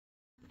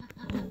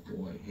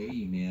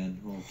hey man.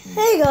 Okay.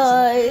 Hey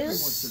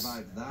guys,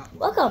 Survived that one.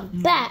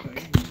 welcome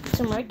back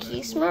to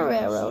Marquise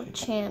Marrero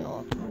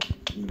channel.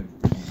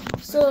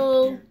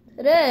 So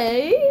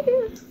today,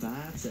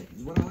 That's it.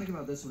 What I like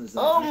about this one is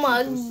that oh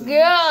my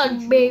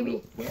god,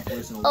 baby!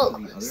 Oh,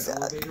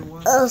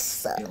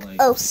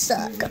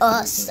 suck,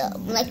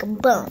 awesome, like a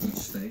bum.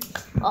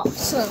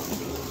 Awesome.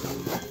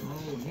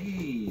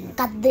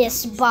 Got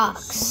this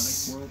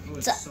box.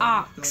 It's an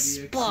ox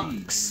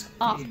box.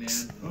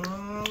 Ox.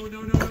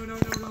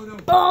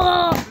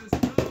 Oh!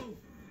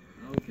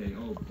 Okay,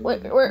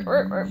 wait.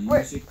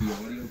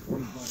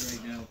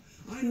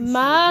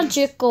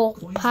 Magical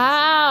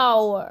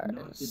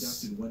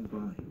powers.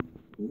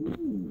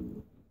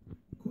 Ooh.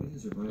 Coins and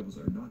survivals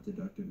are not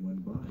deducted when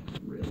buying.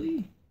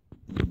 Really?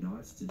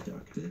 Not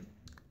deducted?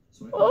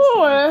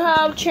 Oh, I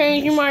have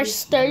changed my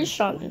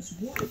station.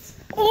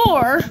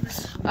 Or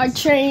I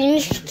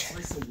changed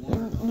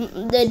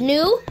the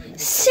new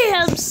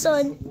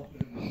Samsung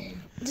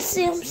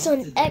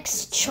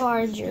X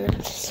charger.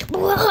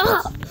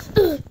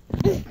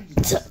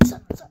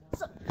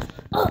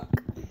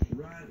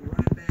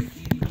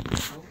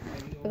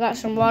 I got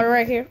some water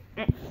right here.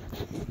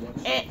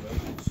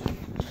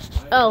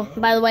 Oh,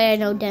 by the way, I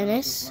know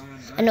Dennis.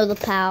 I know the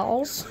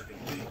pals.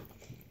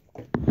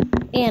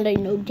 And I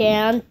know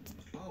Dan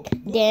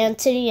to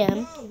the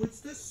M. Oh,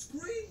 it's the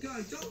screen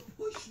guy. Don't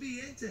push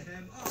me into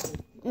him.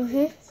 Oh, I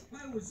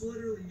was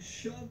literally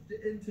shoved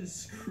into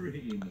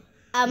screen.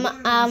 I'm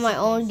on my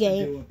own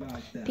game.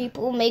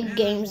 People make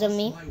games of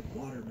me. My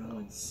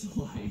watermelon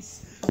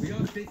slice. We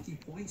got 50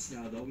 points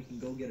now, though. We can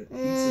go get a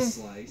pizza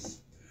slice.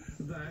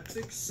 That's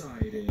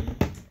exciting.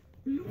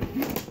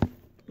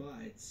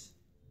 But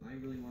I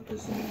really want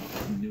this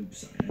noob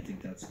sign. I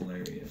think that's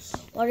hilarious.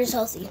 Water's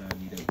healthy.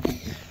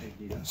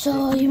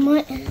 So you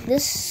might.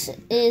 This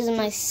is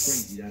my.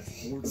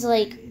 It's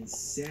like.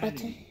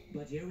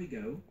 But here we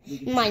go.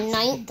 My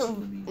ninth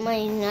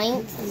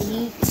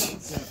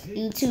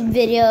YouTube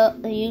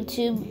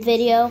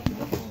video,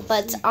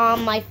 but it's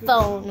on my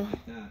phone.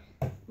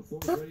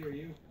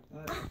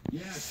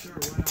 Yeah, sure.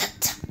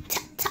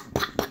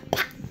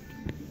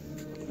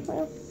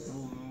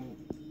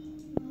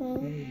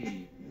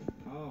 Hey.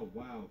 Oh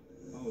wow.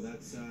 Oh,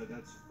 that's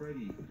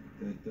Freddy,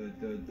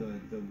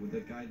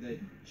 the guy that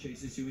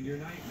chases you in your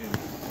nightmare.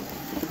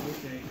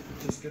 Okay,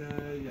 just gonna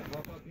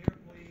hop up here,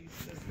 please.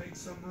 Just make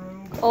some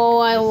room. Oh,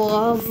 I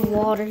love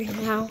water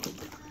now.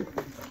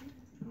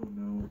 Oh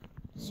no.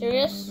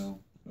 Serious? No.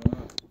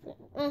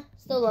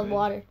 Still love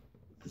water.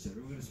 Is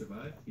everyone gonna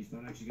survive? He's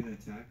not actually gonna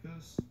attack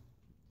us?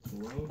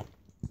 Hello?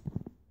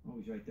 Oh,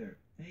 he's right there.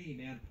 Hey,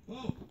 man.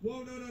 Oh,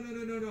 whoa, no.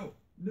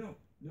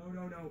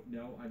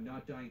 No, I'm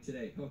not dying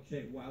today.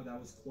 Okay, wow, that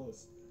was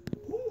close.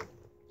 Whew.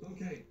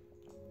 Okay,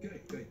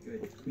 good.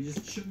 We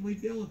just shouldn't leave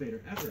the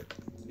elevator, ever.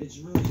 It's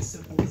really as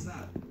simple as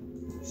that.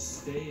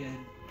 Just stay in,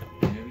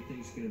 and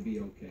everything's gonna be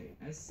okay.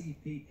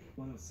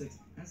 SCP-106.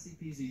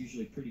 SCPs are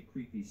usually pretty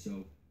creepy,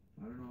 so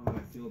I don't know how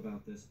I feel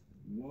about this.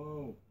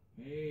 Whoa,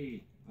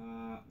 hey,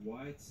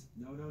 what?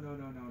 No, I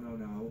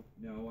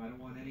don't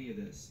want any of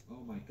this.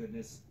 Oh my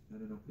goodness.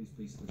 No,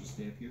 please, I'll just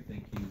stay up here,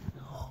 thank you.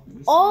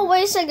 Oh,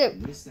 wait a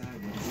second.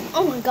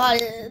 Oh my god,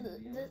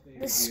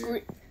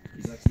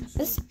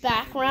 this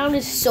background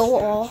is so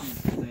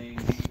off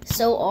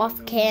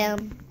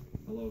cam.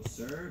 Hello,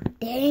 sir.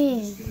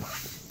 Dang.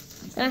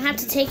 I have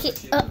to take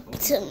it up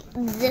to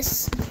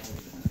this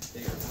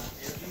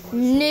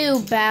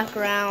new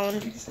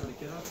background.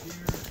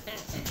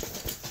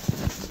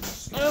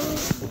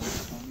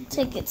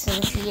 Take it to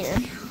here.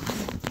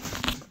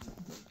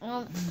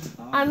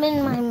 I'm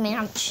in my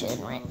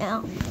mansion right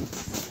now.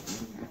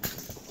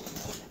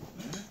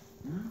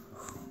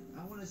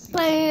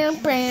 My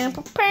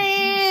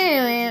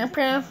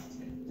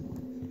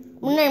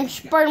name's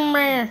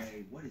Spider-Man.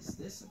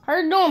 How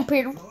you doing,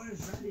 Peter?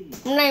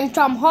 My name's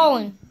Tom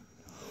Holland.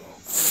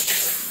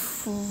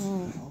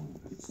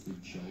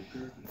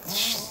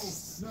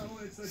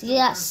 See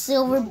that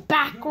silver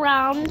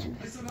background?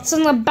 It's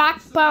in the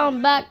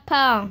background.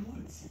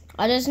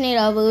 I just need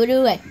a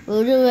voodoo way.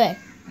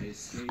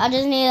 I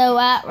just need a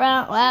wet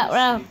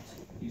round.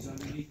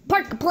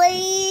 Parker,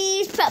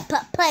 please.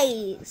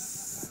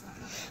 Please.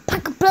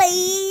 Parker,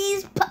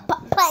 please.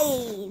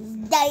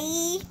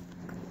 Day.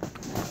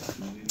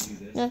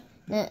 No.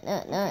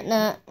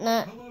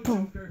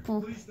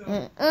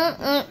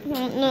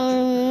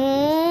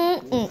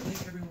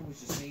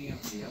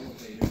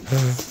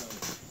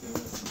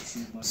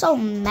 So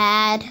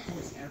mad.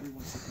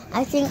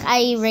 I think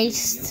I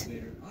erased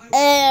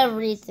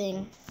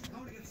everything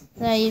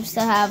that I used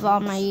to have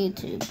on my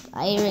YouTube.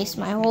 I erased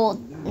my whole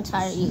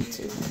entire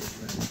YouTube.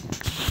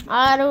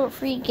 I don't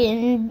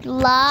freaking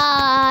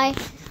lie.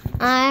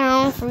 I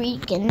don't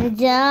freaking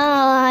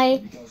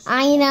die.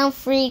 I don't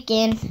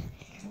freaking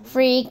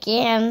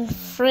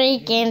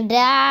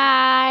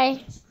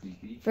die.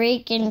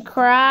 Freaking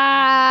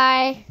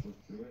cry.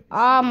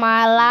 All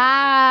my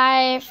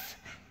life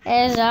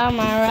is on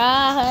my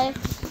life.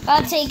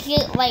 I'll take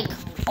it like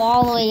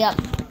all the way up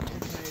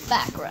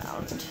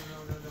background.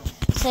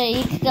 So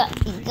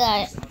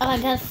I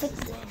gotta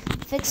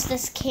fix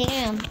this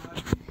cam.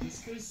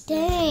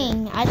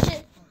 Dang, I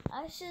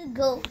should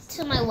go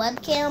to my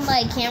webcam, but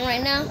I can't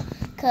right now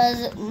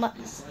because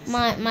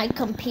my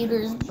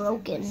computer's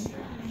broken.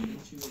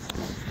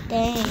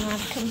 Dang, my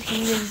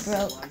computer's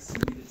broke.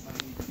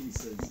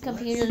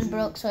 Computer's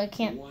broke, so I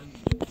can't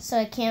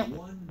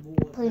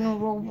play no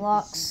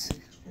Roblox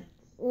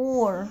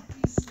or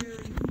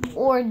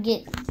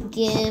give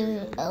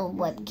a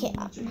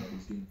webcam.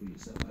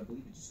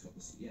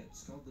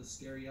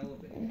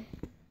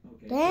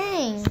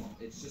 Dang.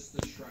 It's just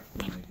the Shrek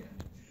one again.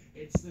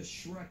 It's the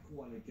Shrek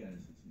one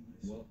again.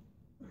 Well,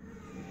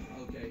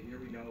 okay, here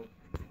we go.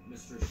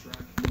 Mr.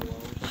 Shrek, hello.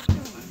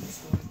 I'm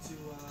just going to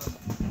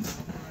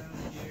come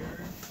around here.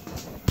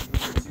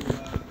 I'm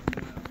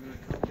going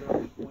to come get all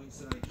the points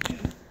that I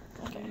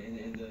can.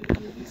 And the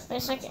least Wait a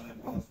second. time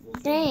possible.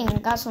 Dang, I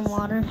got some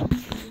water.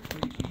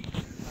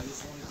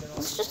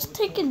 Let's just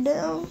take it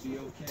down.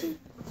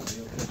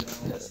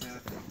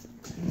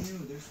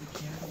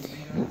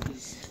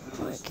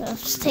 Okay,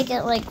 let's just take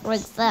it like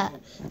that.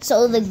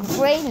 So the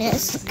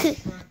grayness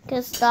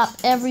could stop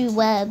every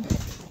web.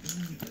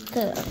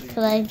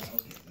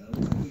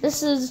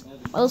 This is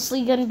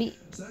mostly gonna be.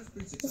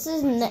 This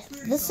is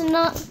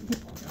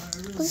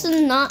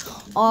not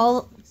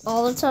all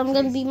the time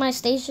gonna be my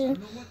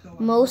station.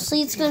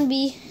 Mostly it's gonna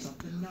be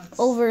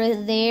over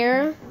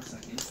there,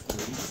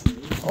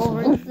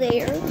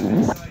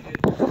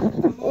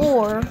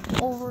 or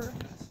over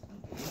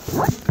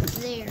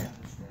there.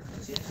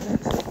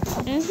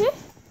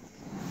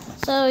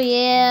 So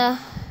yeah,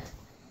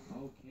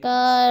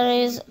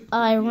 guys,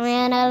 I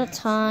ran out of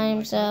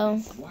time, so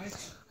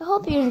I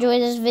hope you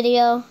enjoyed this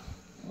video,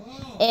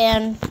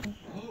 and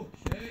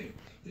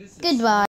goodbye.